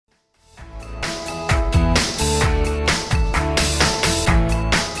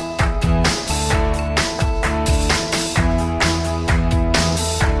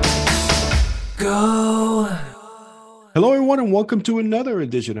Hello, everyone, and welcome to another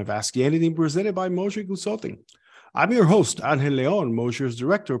edition of Ask Anything presented by Moser Consulting. I'm your host, Angel Leon, Moser's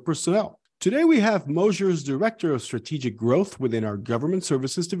Director of Personnel. Today, we have Moser's Director of Strategic Growth within our Government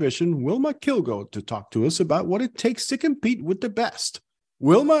Services Division, Wilma Killgo, to talk to us about what it takes to compete with the best.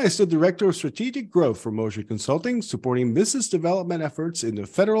 Wilma is the Director of Strategic Growth for Moser Consulting, supporting business development efforts in the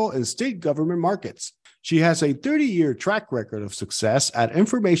federal and state government markets. She has a 30-year track record of success at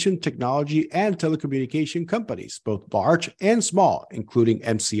information technology and telecommunication companies, both large and small, including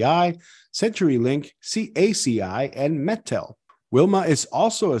MCI, CenturyLink, CACI, and MetTel. Wilma is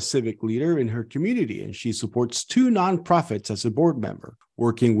also a civic leader in her community, and she supports two nonprofits as a board member,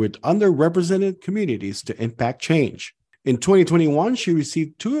 working with underrepresented communities to impact change. In 2021, she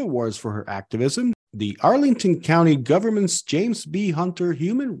received 2 awards for her activism, the Arlington County Government's James B. Hunter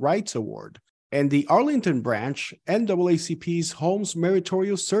Human Rights Award, and the Arlington Branch NAACP's Holmes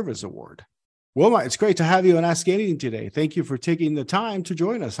Meritorious Service Award. Wilma, it's great to have you on Ask Anything today. Thank you for taking the time to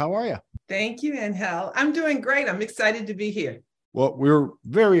join us. How are you? Thank you, Angel. I'm doing great. I'm excited to be here. Well, we're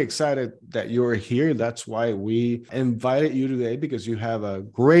very excited that you're here. That's why we invited you today, because you have a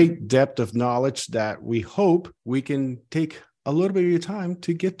great depth of knowledge that we hope we can take a little bit of your time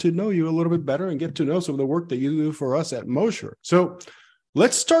to get to know you a little bit better and get to know some of the work that you do for us at Moser. So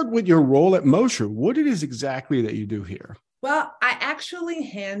let's start with your role at Moser. What it is exactly that you do here? Well, I actually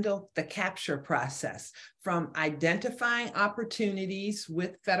handle the capture process from identifying opportunities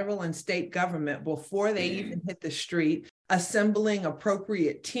with federal and state government before they even hit the street, assembling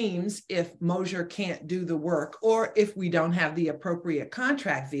appropriate teams if Moser can't do the work or if we don't have the appropriate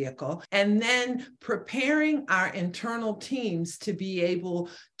contract vehicle, and then preparing our internal teams to be able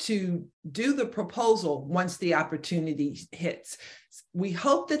to do the proposal once the opportunity hits. We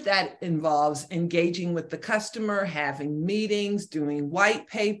hope that that involves engaging with the customer, having meetings, doing white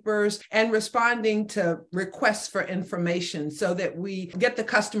papers, and responding to requests for information so that we get the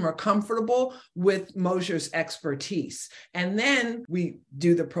customer comfortable with Moser's expertise. And then we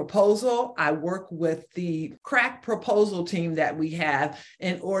do the proposal. I work with the crack proposal team that we have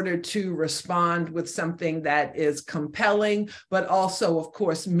in order to respond with something that is compelling, but also, of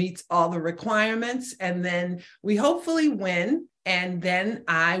course, meets all the requirements. And then we hopefully win. And then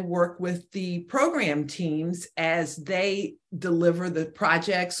I work with the program teams as they deliver the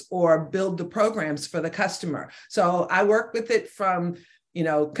projects or build the programs for the customer. So I work with it from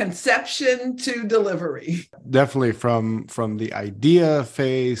conception to delivery. Definitely from the idea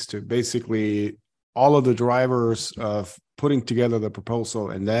phase to basically all of the drivers of putting together the proposal,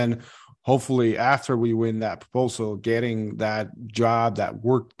 and then hopefully after we win that proposal, getting that job, that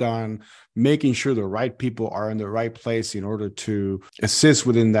work done, making sure the right people are in the right place in order to assist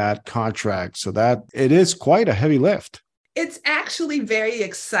within that contract. So that it is quite a heavy lift. It's actually very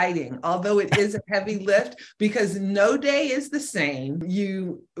exciting, although it is a heavy lift, because no day is the same.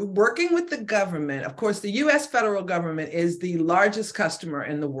 You working with the government, of course, the U.S. federal government is the largest customer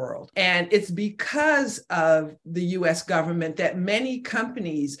in the world. And it's because of the U.S. government that many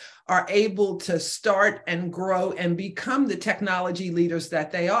companies are able to start and grow and become the technology leaders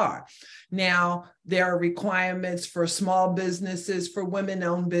that they are. Now, there are requirements for small businesses, for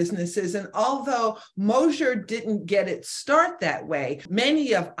women-owned businesses. And although Moser didn't get its start that way,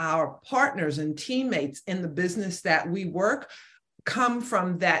 many of our partners and teammates in the business that we work come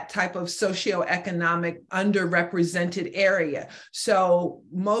from that type of socioeconomic underrepresented area. So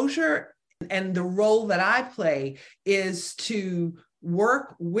Moser and the role that I play is to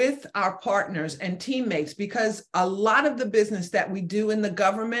work with our partners and teammates, because a lot of the business that we do in the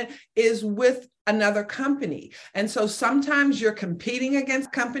government is with another company. And so sometimes you're competing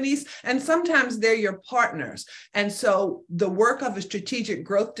against companies and sometimes they're your partners. And so the work of a strategic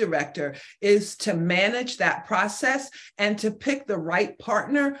growth director is to manage that process and to pick the right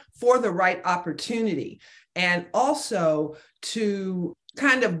partner for the right opportunity, and also to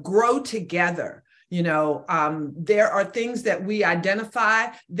kind of grow together. There are things that we identify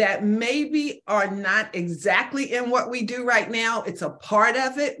that maybe are not exactly in what we do right now. It's a part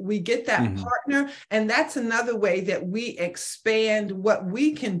of it. We get that partner. And that's another way that we expand what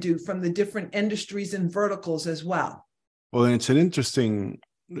we can do from the different industries and verticals as well. Well, and it's an interesting,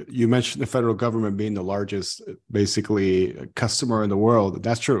 you mentioned the federal government being the largest, basically, customer in the world.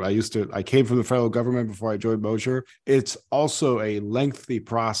 That's true. I came from the federal government before I joined Moser. It's also a lengthy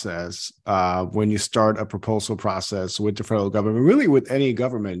process when you start a proposal process with the federal government, really with any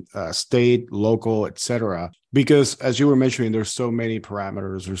government, state, local, et cetera. Because as you were mentioning, there's so many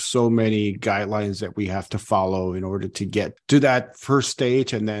parameters, there's so many guidelines that we have to follow in order to get to that first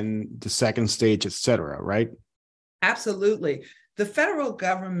stage and then the second stage, et cetera, right? Absolutely. The federal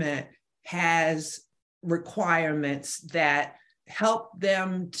government has requirements that help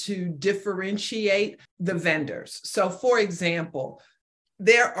them to differentiate the vendors. So, for example,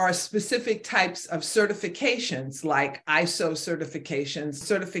 there are specific types of certifications like ISO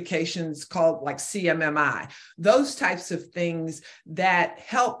certifications called like CMMI, those types of things that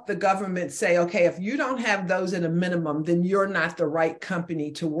help the government say, okay, if you don't have those at a minimum, then you're not the right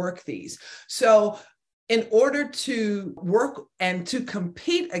company to work these. So in order to work and to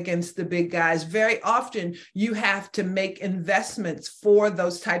compete against the big guys, very often you have to make investments for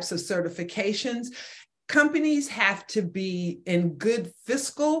those types of certifications. Companies have to be in good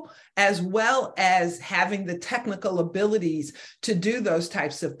fiscal as well as having the technical abilities to do those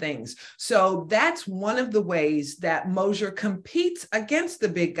types of things. So that's one of the ways that Moser competes against the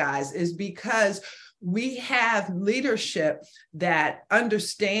big guys, is because we have leadership that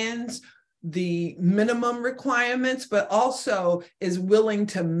understands the minimum requirements, but also is willing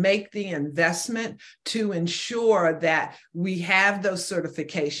to make the investment to ensure that we have those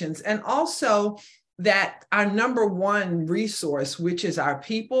certifications, and also that our number one resource, which is our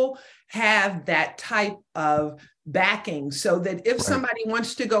people, have that type of backing, so that if somebody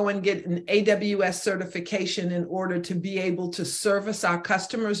wants to go and get an AWS certification in order to be able to service our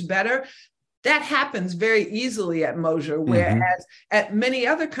customers better, that happens very easily at Moser, whereas at many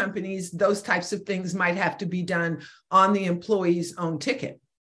other companies, those types of things might have to be done on the employee's own ticket.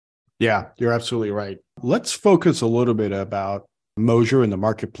 Yeah, you're absolutely right. Let's focus a little bit about Moser in the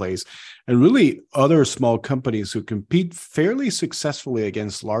marketplace and really other small companies who compete fairly successfully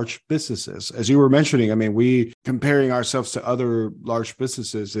against large businesses. As you were mentioning, I mean, we comparing ourselves to other large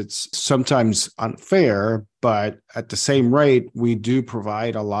businesses, it's sometimes unfair, but at the same rate, we do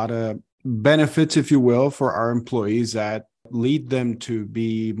provide a lot of benefits, if you will, for our employees that lead them to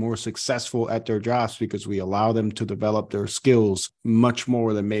be more successful at their jobs, because we allow them to develop their skills much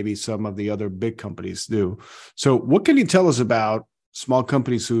more than maybe some of the other big companies do. So what can you tell us about small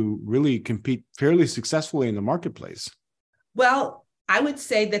companies who really compete fairly successfully in the marketplace? Well, I would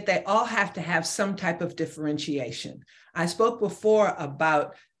say that they all have to have some type of differentiation. I spoke before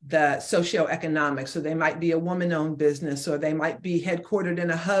about the socioeconomic. So they might be a woman-owned business, or they might be headquartered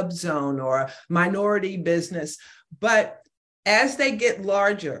in a hub zone or a minority business. But as they get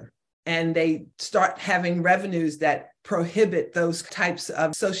larger and they start having revenues that prohibit those types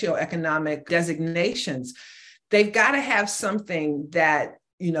of socioeconomic designations, they've got to have something that,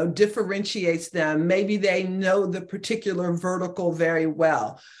 you know, differentiates them. Maybe they know the particular vertical very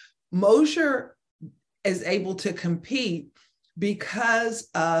well. Moser is able to compete because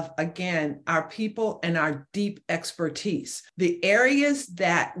of, again, our people and our deep expertise. The areas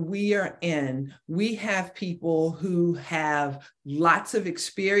that we are in, we have people who have lots of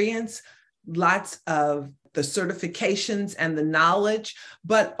experience, lots of the certifications and the knowledge,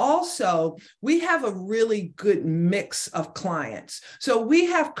 but also we have a really good mix of clients. So we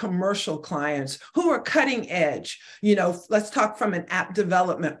have commercial clients who are cutting edge. You know, let's talk from an app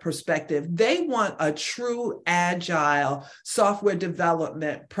development perspective. They want a true agile software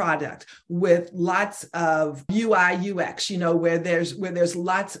development product with lots of UI, UX, you know, where there's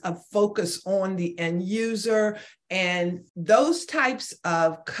lots of focus on the end user, and those types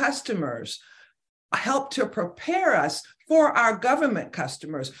of customers help to prepare us for our government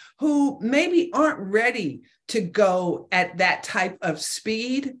customers who maybe aren't ready to go at that type of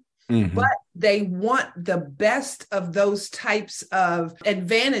speed, but they want the best of those types of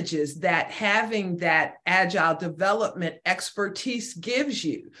advantages that having that agile development expertise gives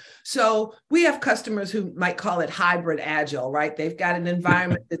you. So we have customers who might call it hybrid agile, right? They've got an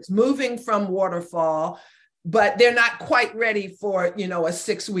environment that's moving from waterfall, but they're not quite ready for, you know, a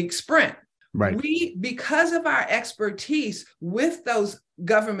 6-week sprint. Right. We, because of our expertise with those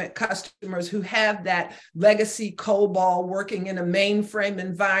government customers who have that legacy COBOL working in a mainframe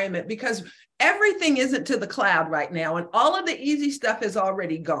environment, because everything isn't to the cloud right now, and all of the easy stuff is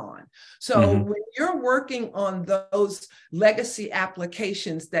already gone. So when you're working on those legacy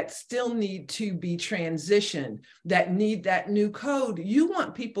applications that still need to be transitioned, that need that new code, you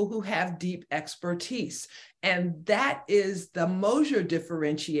want people who have deep expertise. And that is the Moser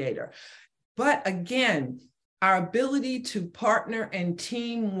differentiator. But again, our ability to partner and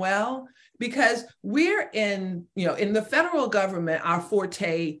team well, because we're in, you know, in the federal government, our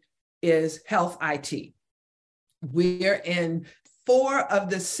forte is health IT. We're in 4 of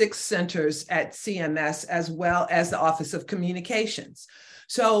the 6 centers at CMS, as well as the Office of Communications.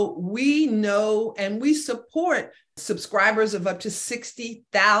 So we know and we support subscribers of up to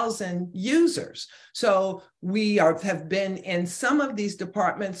 60,000 users. So we have been in some of these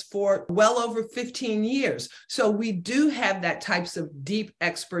departments for well over 15 years. So we do have that types of deep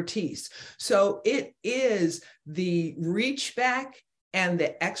expertise. So it is the reach back and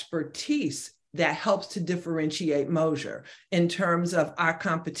the expertise that helps to differentiate Moser in terms of our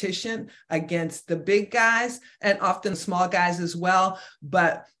competition against the big guys and often small guys as well.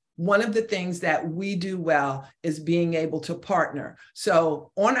 But one of the things that we do well is being able to partner.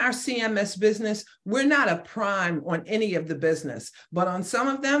 So on our CMS business, we're not a prime on any of the business, but on some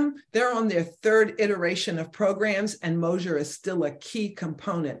of them, they're on their third iteration of programs, and Moser is still a key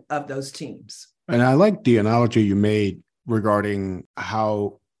component of those teams. And I like the analogy you made regarding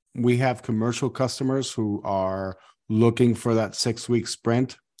how we have commercial customers who are looking for that 6-week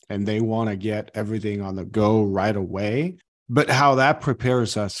sprint and they want to get everything on the go right away. But how that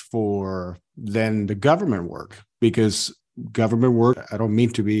prepares us for then the government work, because government work, I don't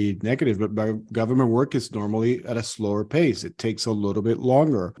mean to be negative, but government work is normally at a slower pace. It takes a little bit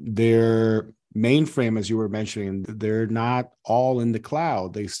longer. Their mainframe, as you were mentioning, they're not all in the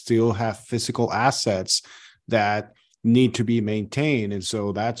cloud. They still have physical assets that need to be maintained. And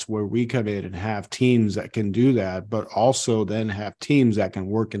so that's where we come in and have teams that can do that, but also then have teams that can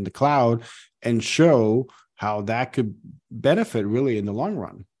work in the cloud and show how that could benefit really in the long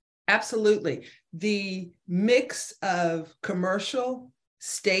run. Absolutely. The mix of commercial,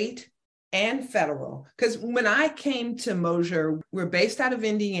 state, and federal, because when I came to Moser, we're based out of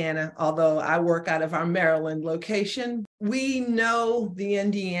Indiana, although I work out of our Maryland location. We know the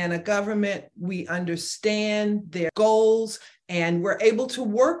Indiana government, we understand their goals, and we're able to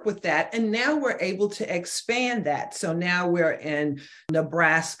work with that. And now we're able to expand that. So now we're in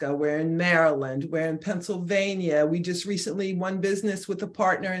Nebraska, we're in Maryland, we're in Pennsylvania. We just recently won business with a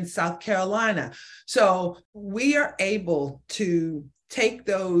partner in South Carolina. So we are able to take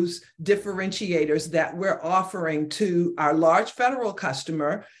those differentiators that we're offering to our large federal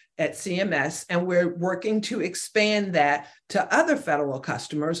customer at CMS, and we're working to expand that to other federal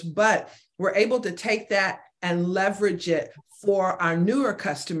customers, but we're able to take that and leverage it for our newer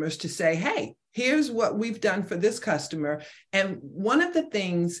customers to say, hey, here's what we've done for this customer. And one of the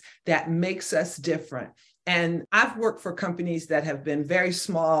things that makes us different, and I've worked for companies that have been very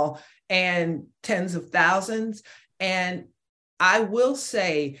small and tens of thousands, and I will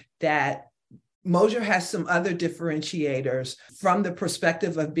say that Moser has some other differentiators from the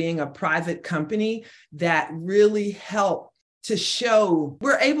perspective of being a private company that really help to show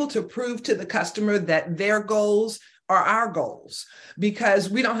we're able to prove to the customer that their goals are our goals,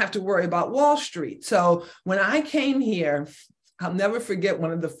 because we don't have to worry about Wall Street. So when I came here, I'll never forget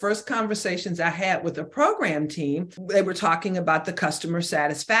one of the first conversations I had with a program team. They were talking about the customer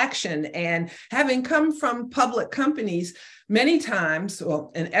satisfaction, and having come from public companies, many times,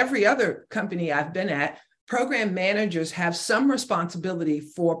 well, in every other company I've been at, program managers have some responsibility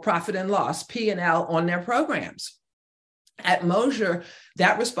for profit and loss, P&L, on their programs. At Moser,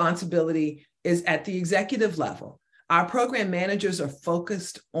 that responsibility is at the executive level. Our program managers are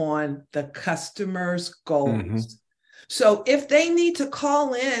focused on the customer's goals. Mm-hmm. So if they need to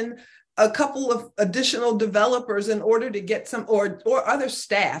call in a couple of additional developers in order to get some, or other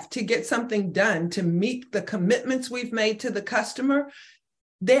staff to get something done to meet the commitments we've made to the customer,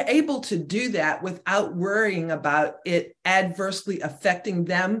 they're able to do that without worrying about it adversely affecting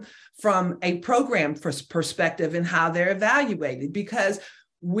them from a program perspective and how they're evaluated, because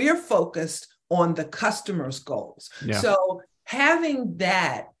we're focused on the customer's goals. Yeah. So having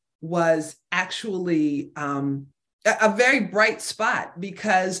that was actually a very bright spot,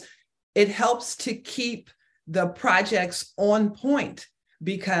 because it helps to keep the projects on point,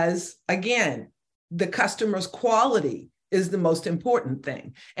 because again, the customer's quality is the most important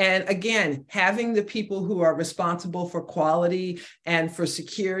thing. And again, having the people who are responsible for quality and for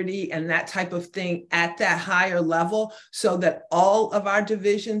security and that type of thing at that higher level, so that all of our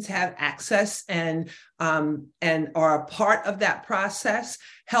divisions have access and are a part of that process,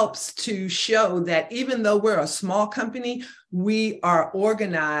 helps to show that even though we're a small company, we are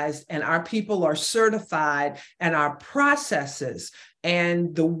organized and our people are certified, and our processes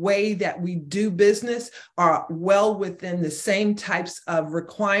and the way that we do business are well within the same types of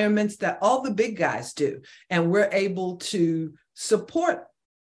requirements that all the big guys do. And we're able to support,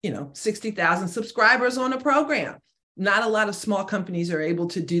 60,000 subscribers on a program. Not a lot of small companies are able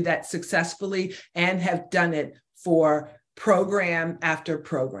to do that successfully and have done it for program after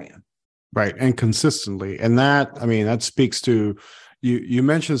program. Right. And consistently. And that speaks to, you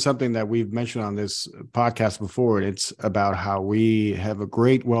mentioned something that we've mentioned on this podcast before, and it's about how we have a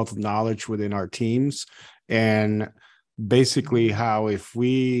great wealth of knowledge within our teams. And basically how if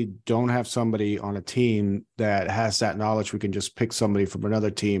we don't have somebody on a team that has that knowledge, we can just pick somebody from another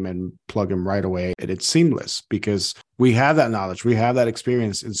team and plug them right away. And it's seamless because we have that knowledge, we have that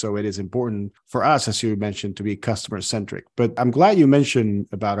experience. And so it is important for us, as you mentioned, to be customer centric. But I'm glad you mentioned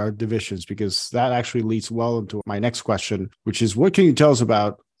about our divisions, because that actually leads well into my next question, which is, what can you tell us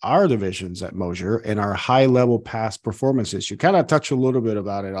about our divisions at Moser and our high level past performances? You kind of touched a little bit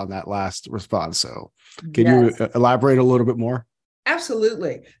about it on that last response. So can you elaborate a little bit more?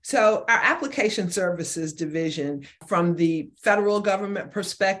 Absolutely. So our application services division, from the federal government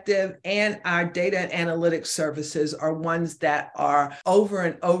perspective, and our data and analytics services are ones that are over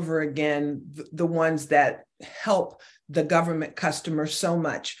and over again, the ones that help the government customer so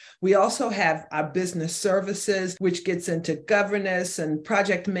much. We also have our business services, which gets into governance and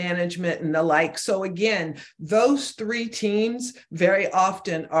project management and the like. So again, those three teams very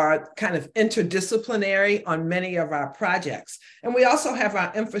often are kind of interdisciplinary on many of our projects. And we also have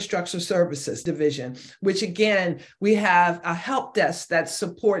our infrastructure services division, which again, we have a help desk that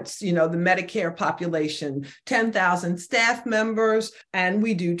supports, the Medicare population, 10,000 staff members, and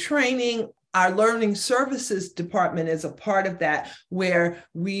we do training. Our learning services department is a part of that, where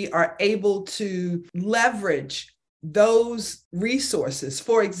we are able to leverage those resources.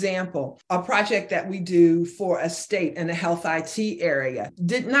 For example, a project that we do for a state in the health IT area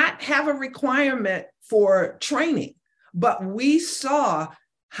did not have a requirement for training, but we saw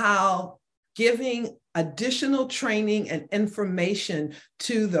how giving additional training and information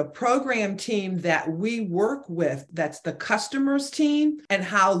to the program team that we work with, that's the customers team, and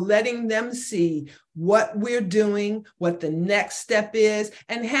how letting them see what we're doing, what the next step is,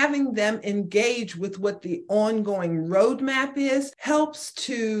 and having them engage with what the ongoing roadmap is, helps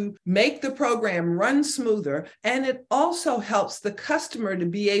to make the program run smoother. And it also helps the customer to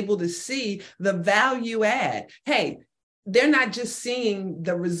be able to see the value add. Hey, they're not just seeing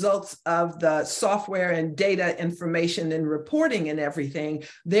the results of the software and data information and reporting and everything.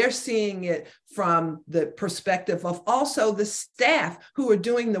 They're seeing it from the perspective of also the staff who are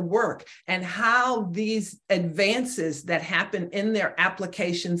doing the work, and how these advances that happen in their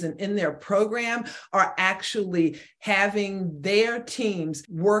applications and in their program are actually having their teams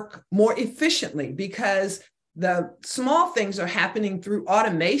work more efficiently, because the small things are happening through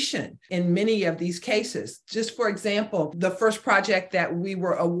automation in many of these cases. Just for example, the first project that we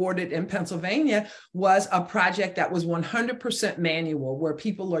were awarded in Pennsylvania was a project that was 100% manual, where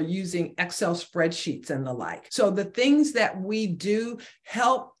people are using Excel spreadsheets and the like. So the things that we do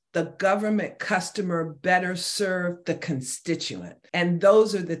help the government customer better serve the constituent. And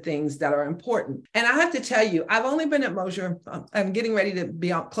those are the things that are important. And I have to tell you, I've only been at Moser, I'm getting ready to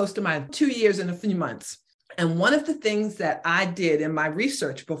be close to my 2 years in a few months. And one of the things that I did in my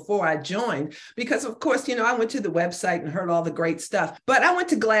research before I joined, because of course, I went to the website and heard all the great stuff, but I went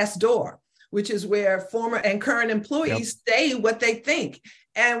to Glassdoor, which is where former and current employees say what they think.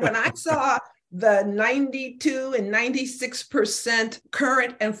 And when I saw the 92 and 96%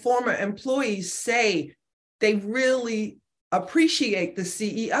 current and former employees say they really appreciate the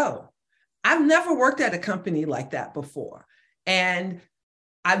CEO. I've never worked at a company like that before. And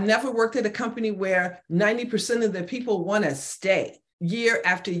I've never worked at a company where 90% of the people want to stay year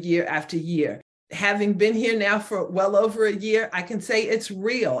after year after year. Having been here now for well over a year, I can say it's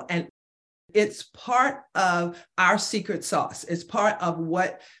real. And it's part of our secret sauce. It's part of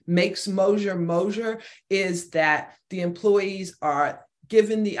what makes Moser Moser, is that the employees are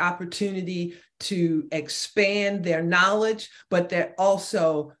given the opportunity to expand their knowledge, but that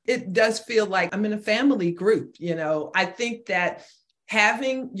also, it does feel like I'm in a family group. I think that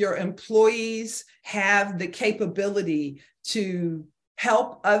having your employees have the capability to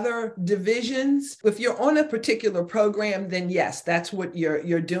help other divisions. If you're on a particular program, then yes, that's what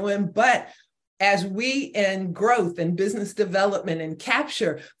you're doing. But as we in growth and business development and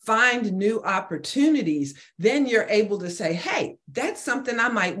capture find new opportunities, then you're able to say, hey, that's something I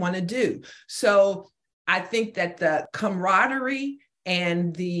might want to do. So I think that the camaraderie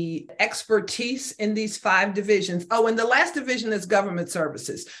and the expertise in these 5 divisions. Oh, and the last division is government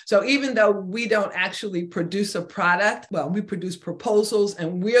services. So even though we don't actually produce a product, well, we produce proposals,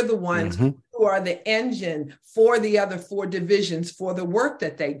 and we're the ones who are the engine for the other 4 divisions for the work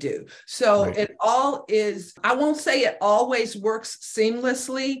that they do. So It all is, I won't say it always works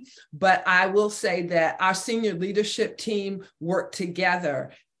seamlessly, but I will say that our senior leadership team work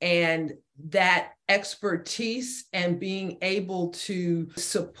together, and that expertise and being able to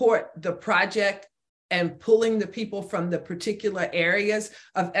support the project and pulling the people from the particular areas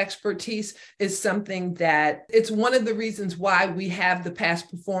of expertise is something that it's one of the reasons why we have the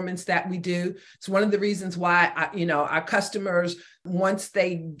past performance that we do. It's one of the reasons why, our customers, once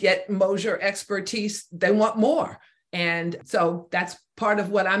they get Moser expertise, they want more. And so that's part of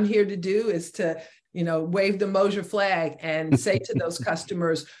what I'm here to do, is to, wave the Moser flag and say to those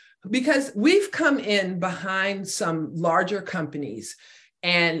customers, because we've come in behind some larger companies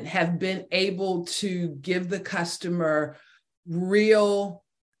and have been able to give the customer real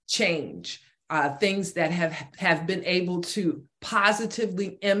change, things that have been able to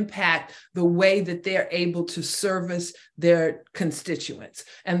positively impact the way that they're able to service their constituents.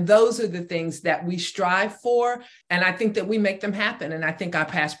 And those are the things that we strive for. And I think that we make them happen. And I think our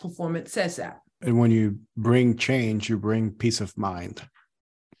past performance says that. And when you bring change, you bring peace of mind,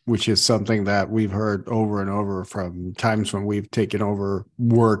 which is something that we've heard over and over from times when we've taken over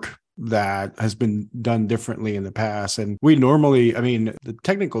work that has been done differently in the past. And we normally, the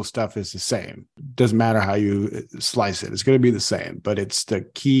technical stuff is the same. Doesn't matter how you slice it. It's going to be the same, but it's the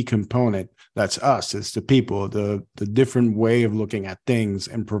key component. That's us. It's the people, the different way of looking at things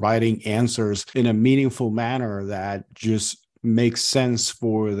and providing answers in a meaningful manner that just makes sense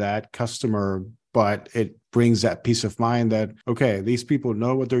for that customer. But it brings that peace of mind that, okay, these people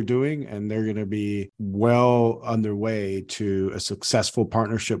know what they're doing and they're going to be well underway to a successful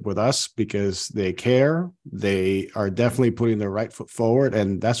partnership with us because they care. They are definitely putting their right foot forward.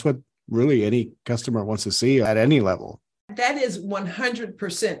 And that's what really any customer wants to see at any level. That is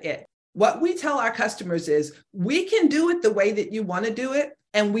 100% it. What we tell our customers is we can do it the way that you want to do it.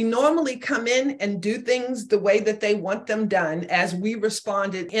 And we normally come in and do things the way that they want them done as we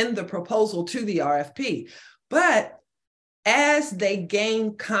responded in the proposal to the RFP. But as they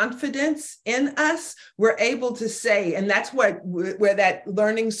gain confidence in us, we're able to say, and that's where that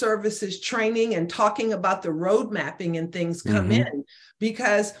learning services training and talking about the road mapping and things come in.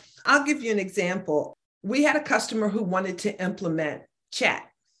 Because I'll give you an example. We had a customer who wanted to implement chat,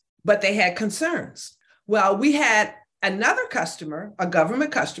 but they had concerns. Well, we had another customer, a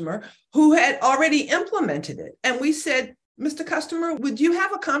government customer, who had already implemented it. And we said, Mr. Customer, would you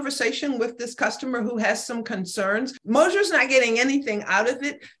have a conversation with this customer who has some concerns? Moser's not getting anything out of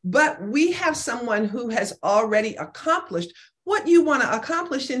it, but we have someone who has already accomplished what you want to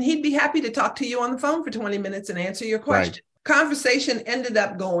accomplish, and he'd be happy to talk to you on the phone for 20 minutes and answer your question. Right. Conversation ended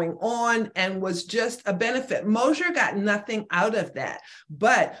up going on and was just a benefit. Moser got nothing out of that,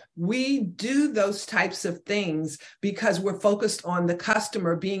 but we do those types of things because we're focused on the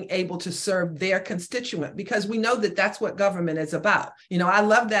customer being able to serve their constituent, because we know that that's what government is about. I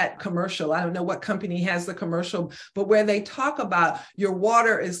love that commercial. I don't know what company has the commercial, but where they talk about your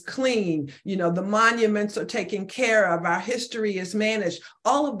water is clean, the monuments are taken care of, our history is managed.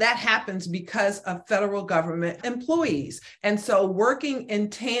 All of that happens because of federal government employees. And so working in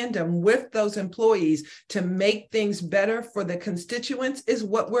tandem with those employees to make things better for the constituents is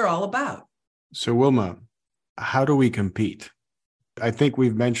what we're all about. So Wilma, how do we compete? I think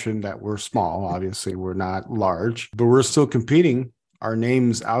we've mentioned that we're small. Obviously, we're not large, but we're still competing. Our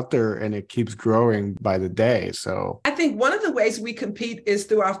name's out there and it keeps growing by the day. So I think one of the ways we compete is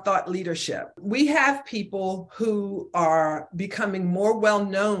through our thought leadership. We have people who are becoming more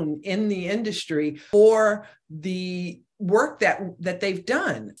well-known in the industry for the work that they've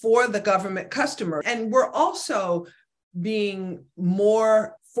done for the government customer. And we're also being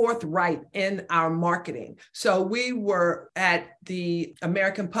more forthright in our marketing. So we were at the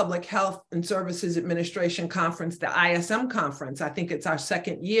American Public Health and Services Administration conference, the ISM conference. I think it's our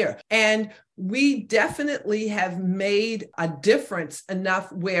second year. And we definitely have made a difference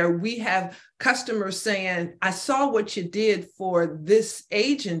enough where we have customers saying, I saw what you did for this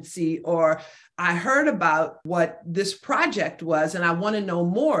agency, or I heard about what this project was, and I want to know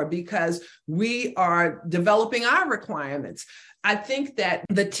more because we are developing our requirements. I think that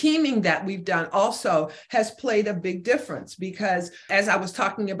the teaming that we've done also has played a big difference because, as I was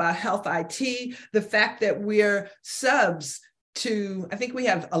talking about health IT, the fact that we're subs to, I think we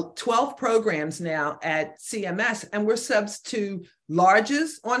have 12 programs now at CMS, and we're subs to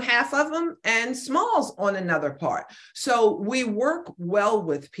larges on half of them and smalls on another part. So we work well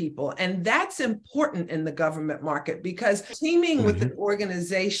with people, and that's important in the government market because teaming with an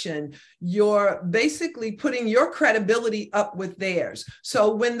organization, you're basically putting your credibility up with theirs.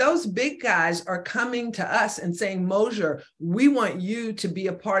 So when those big guys are coming to us and saying, Moser, we want you to be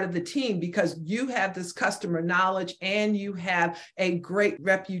a part of the team because you have this customer knowledge and you have a great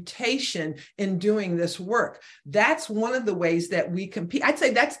reputation in doing this work. That's one of the ways that we we compete. I'd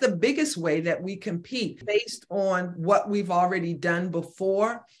say that's the biggest way that we compete based on what we've already done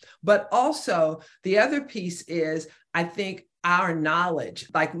before. But also the other piece is, I think, our knowledge.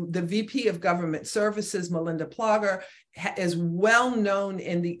 Like the VP of Government Services, Melinda Plogger, is well known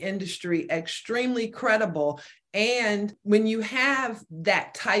in the industry, extremely credible. And when you have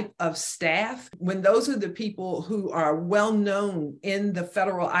that type of staff, when those are the people who are well known in the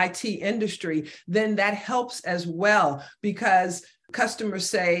federal IT industry, then that helps as well, because customers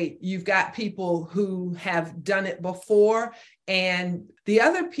say you've got people who have done it before. And the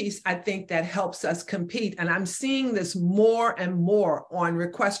other piece I think that helps us compete, and I'm seeing this more and more on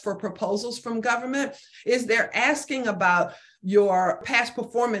requests for proposals from government, is they're asking about your past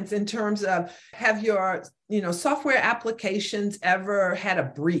performance in terms of, have your software applications ever had a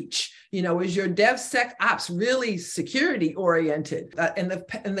breach? Is your DevSecOps really security oriented? In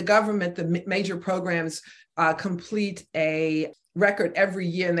the government, the major programs complete a record every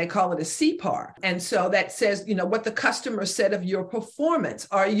year, and they call it a CPAR. And so that says, what the customer said of your performance.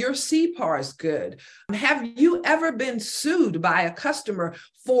 Are your CPARs good? Have you ever been sued by a customer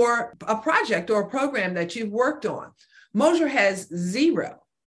for a project or a program that you've worked on? Moser has 0.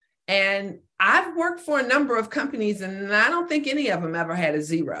 And I've worked for a number of companies, and I don't think any of them ever had a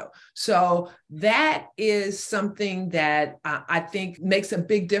 0. So that is something that I think makes a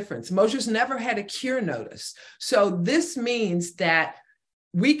big difference. Moser's never had a cure notice. So this means that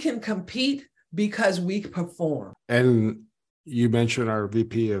we can compete because we perform. And you mentioned our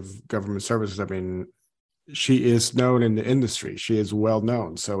VP of Government Services. I mean, she is known in the industry. She is well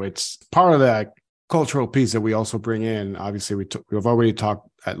known. So it's part of that cultural piece that we also bring in. Obviously, we've already talked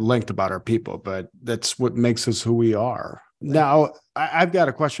at length about our people, but that's what makes us who we are. Now, I've got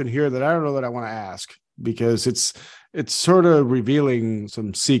a question here that I don't know that I want to ask, because it's sort of revealing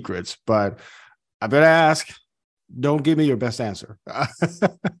some secrets, but I'm going to ask. Don't give me your best answer.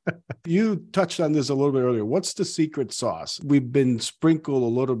 You touched on this a little bit earlier. What's the secret sauce? We've been sprinkled a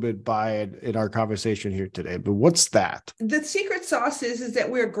little bit by it in our conversation here today, but what's that? The secret sauce is that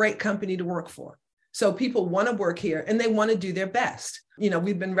we're a great company to work for. So people want to work here and they want to do their best.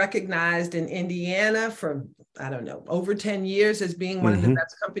 We've been recognized in Indiana for, over 10 years as being one of the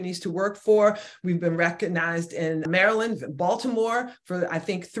best companies to work for. We've been recognized in Maryland, Baltimore for, I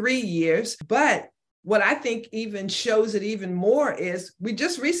think, 3 years. But what I think even shows it even more is we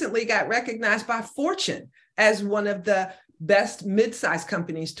just recently got recognized by Fortune as one of the best mid-sized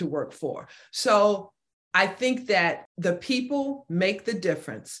companies to work for. So I think that the people make the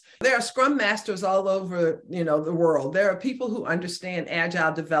difference. There are Scrum Masters all over, the world. There are people who understand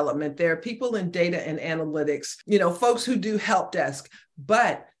agile development. There are people in data and analytics, folks who do help desk.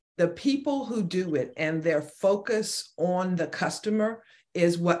 But the people who do it and their focus on the customer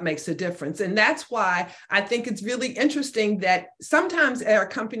is what makes a difference. And that's why I think it's really interesting that sometimes there are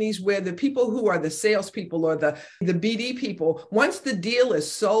companies where the people who are the salespeople or the BD people, once the deal is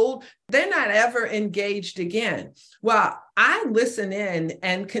sold, they're not ever engaged again. Well, I listen in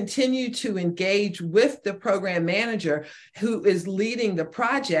and continue to engage with the program manager who is leading the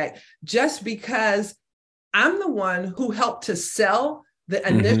project, just because I'm the one who helped to sell the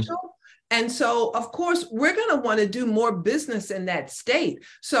initial. And so, of course, we're going to want to do more business in that state.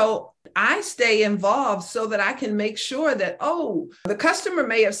 So I stay involved so that I can make sure that, the customer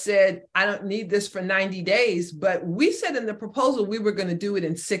may have said, I don't need this for 90 days, but we said in the proposal we were going to do it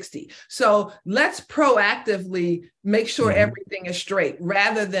in 60. So let's proactively make sure everything is straight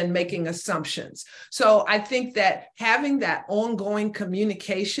rather than making assumptions. So I think that having that ongoing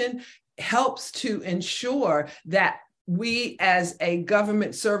communication helps to ensure that we as a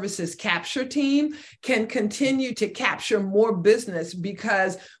government services capture team can continue to capture more business,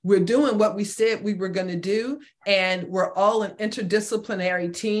 because we're doing what we said we were going to do, and we're all an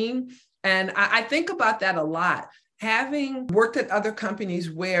interdisciplinary team. And I think about that a lot. Having worked at other companies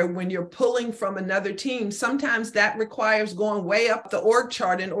where when you're pulling from another team, sometimes that requires going way up the org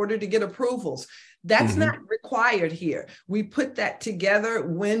chart in order to get approvals. That's not required here. We put that together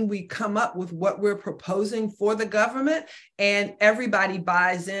when we come up with what we're proposing for the government, and everybody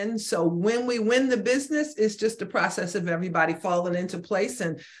buys in. So when we win the business, it's just a process of everybody falling into place,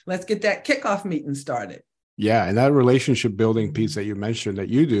 and let's get that kickoff meeting started. Yeah, and that relationship building piece that you mentioned that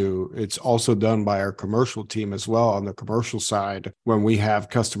you do, it's also done by our commercial team as well on the commercial side when we have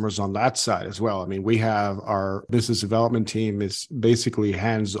customers on that side as well. I mean, we have our business development team is basically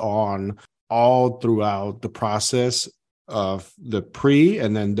hands-on all throughout the process of the pre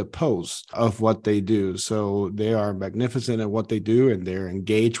and then the post of what they do. So they are magnificent at what they do, and they're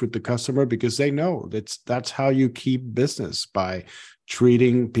engaged with the customer because they know that's how you keep business, by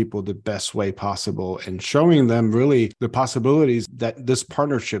treating people the best way possible and showing them really the possibilities that this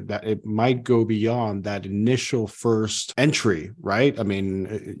partnership, that it might go beyond that initial first entry, right? I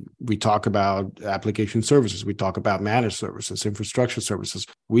mean, we talk about application services, we talk about managed services, infrastructure services.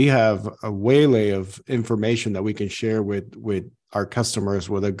 We have a waylay of information that we can share with our customers,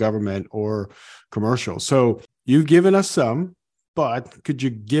 whether government or commercial. So you've given us some, but could you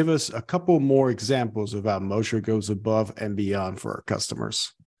give us a couple more examples of how Moser goes above and beyond for our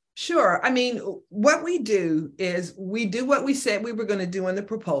customers? Sure. I mean, what we do is we do what we said we were going to do in the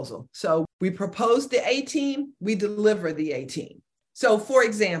proposal. So we propose the A team, we deliver the A team. So for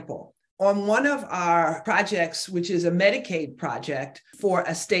example, on one of our projects, which is a Medicaid project for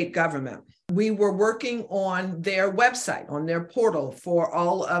a state government, we were working on their website, on their portal for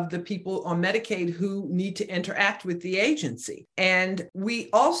all of the people on Medicaid who need to interact with the agency. And we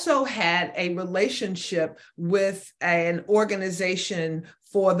also had a relationship with an organization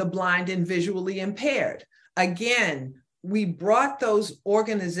for the blind and visually impaired. Again, we brought those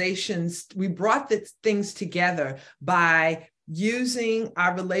organizations, we brought the things together by using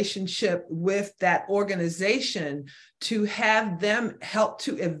our relationship with that organization to have them help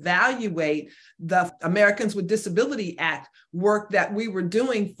to evaluate the Americans with Disability Act work that we were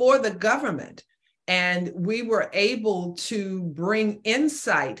doing for the government. And we were able to bring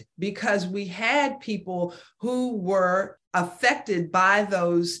insight because we had people who were affected by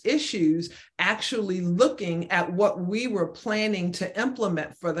those issues actually looking at what we were planning to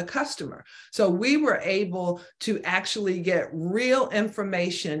implement for the customer. So we were able to actually get real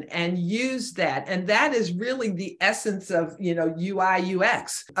information and use that. And that is really the essence of, UI,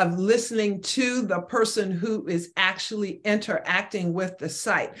 UX, of listening to the person who is actually interacting with the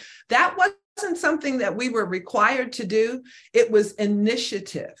site. That wasn't something that we were required to do. It was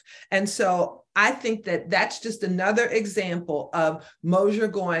initiative. And so I think that that's just another example of Moser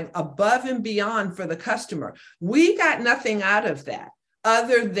going above and beyond for the customer. We got nothing out of that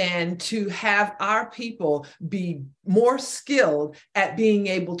other than to have our people be more skilled at being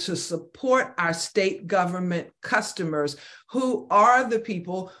able to support our state government customers who are the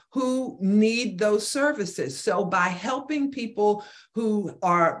people who need those services. So by helping people who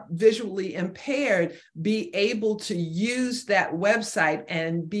are visually impaired be able to use that website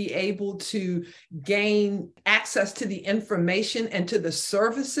and be able to gain access to the information and to the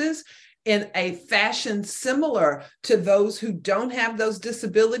services in a fashion similar to those who don't have those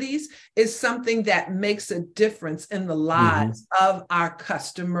disabilities is something that makes a difference in the lives of our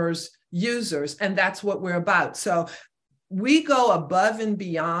customers, users. And that's what we're about. So we go above and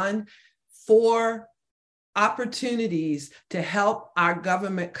beyond for opportunities to help our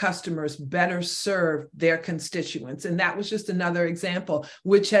government customers better serve their constituents. And that was just another example,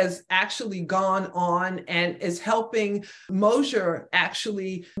 which has actually gone on and is helping Moser.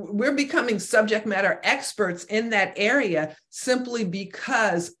 Actually, we're becoming subject matter experts in that area simply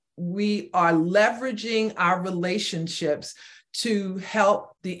because we are leveraging our relationships to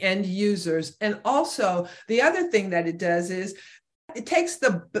help the end users. And also, the other thing that it does is it takes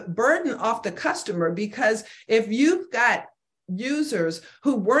the burden off the customer, because if you've got users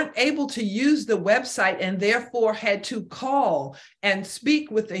who weren't able to use the website and therefore had to call and speak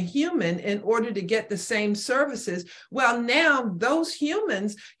with a human in order to get the same services, well, now those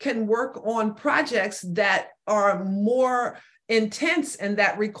humans can work on projects that are more intense and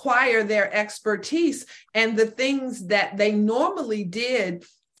that require their expertise, and the things that they normally did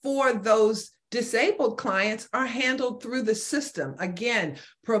for those disabled clients are handled through the system. Again,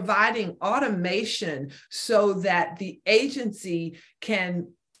 providing automation so that the agency can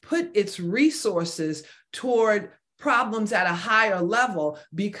put its resources toward problems at a higher level,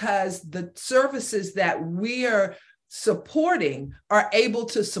 because the services that we are supporting are able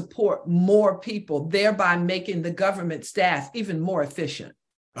to support more people, thereby making the government staff even more efficient.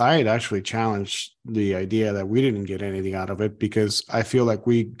 I had actually challenged the idea that we didn't get anything out of it, because I feel like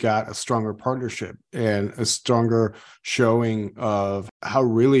we got a stronger partnership and a stronger showing of how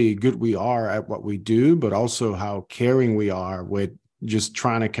really good we are at what we do, but also how caring we are with just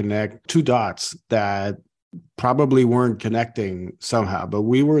trying to connect two dots that probably weren't connecting somehow, but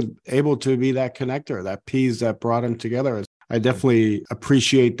we were able to be that connector, that piece that brought them together. I definitely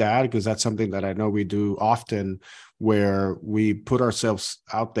appreciate that, because that's something that I know we do often, where we put ourselves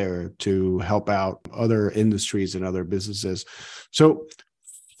out there to help out other industries and other businesses. So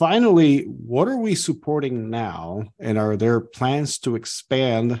finally, what are we supporting now? And are there plans to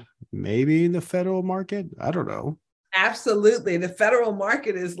expand maybe in the federal market? I don't know. Absolutely. The federal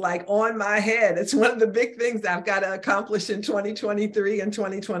market is like on my head. It's one of the big things I've got to accomplish in 2023 and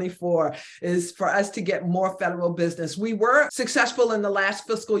 2024 is for us to get more federal business. We were successful in the last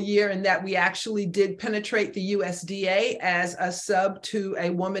fiscal year in that we actually did penetrate the USDA as a sub to a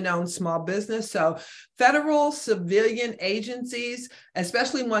woman-owned small business. So federal civilian agencies,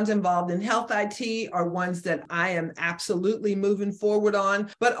 especially ones involved in health IT, are ones that I am absolutely moving forward on.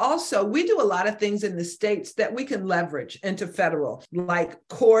 But also, we do a lot of things in the states that we can leverage into federal, like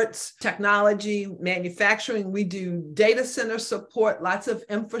courts, technology, manufacturing. We do data center support, lots of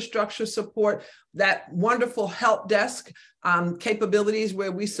infrastructure support, that wonderful help desk capabilities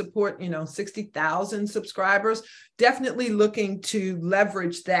where we support, 60,000 subscribers, definitely looking to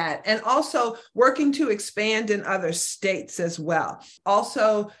leverage that, and also working to expand in other states as well.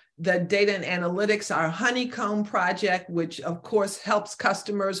 Also, the data and analytics, our Honeycomb project, which of course helps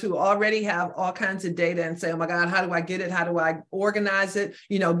customers who already have all kinds of data and say, oh my God, how do I get it? How do I organize it?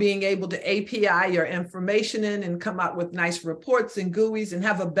 Being able to API your information in and come out with nice reports and GUIs and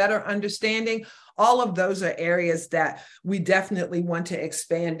have a better understanding. All of those are areas that we definitely want to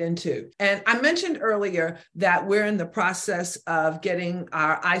expand into. And I mentioned earlier that we're in the process of getting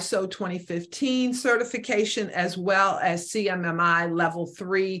our ISO 2015 certification as well as CMMI level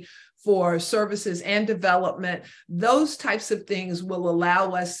 3 for services and development. Those types of things will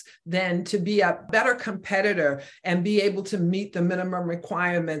allow us then to be a better competitor and be able to meet the minimum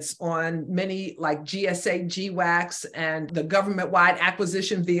requirements on many like GSA, GWACs, and the government-wide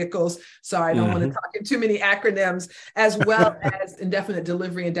acquisition vehicles. Sorry, I don't want to talk in too many acronyms, as well as indefinite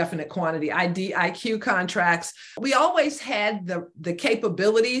delivery, indefinite quantity, IDIQ contracts. We always had the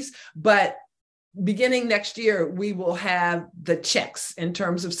capabilities, but beginning next year, we will have the checks in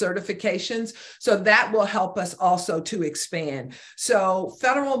terms of certifications. So that will help us also to expand. So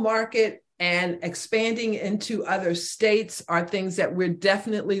federal market and expanding into other states are things that we're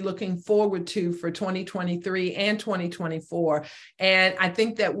definitely looking forward to for 2023 and 2024. And I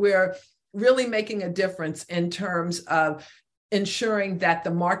think that we're really making a difference in terms of ensuring that the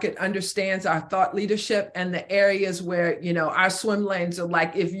market understands our thought leadership and the areas where, our swim lanes are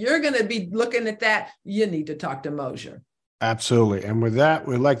like, if you're going to be looking at that, you need to talk to Moser. Absolutely. And with that,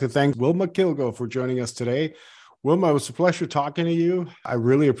 we'd like to thank Wilma Killgo for joining us today. Wilma, it was a pleasure talking to you. I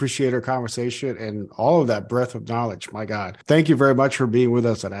really appreciate our conversation and all of that breadth of knowledge. My God. Thank you very much for being with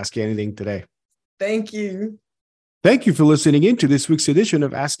us on Ask Anything today. Thank you. Thank you for listening in to this week's edition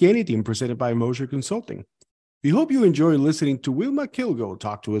of Ask Anything presented by Moser Consulting. We hope you enjoy listening to Wilma Killgo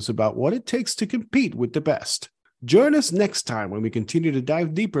talk to us about what it takes to compete with the best. Join us next time when we continue to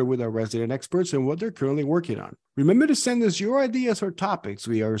dive deeper with our resident experts and what they're currently working on. Remember to send us your ideas or topics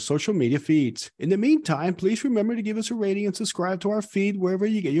via our social media feeds. In the meantime, please remember to give us a rating and subscribe to our feed wherever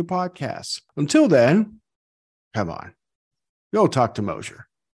you get your podcasts. Until then, come on, go talk to Moser.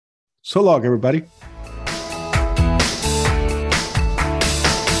 So long, everybody.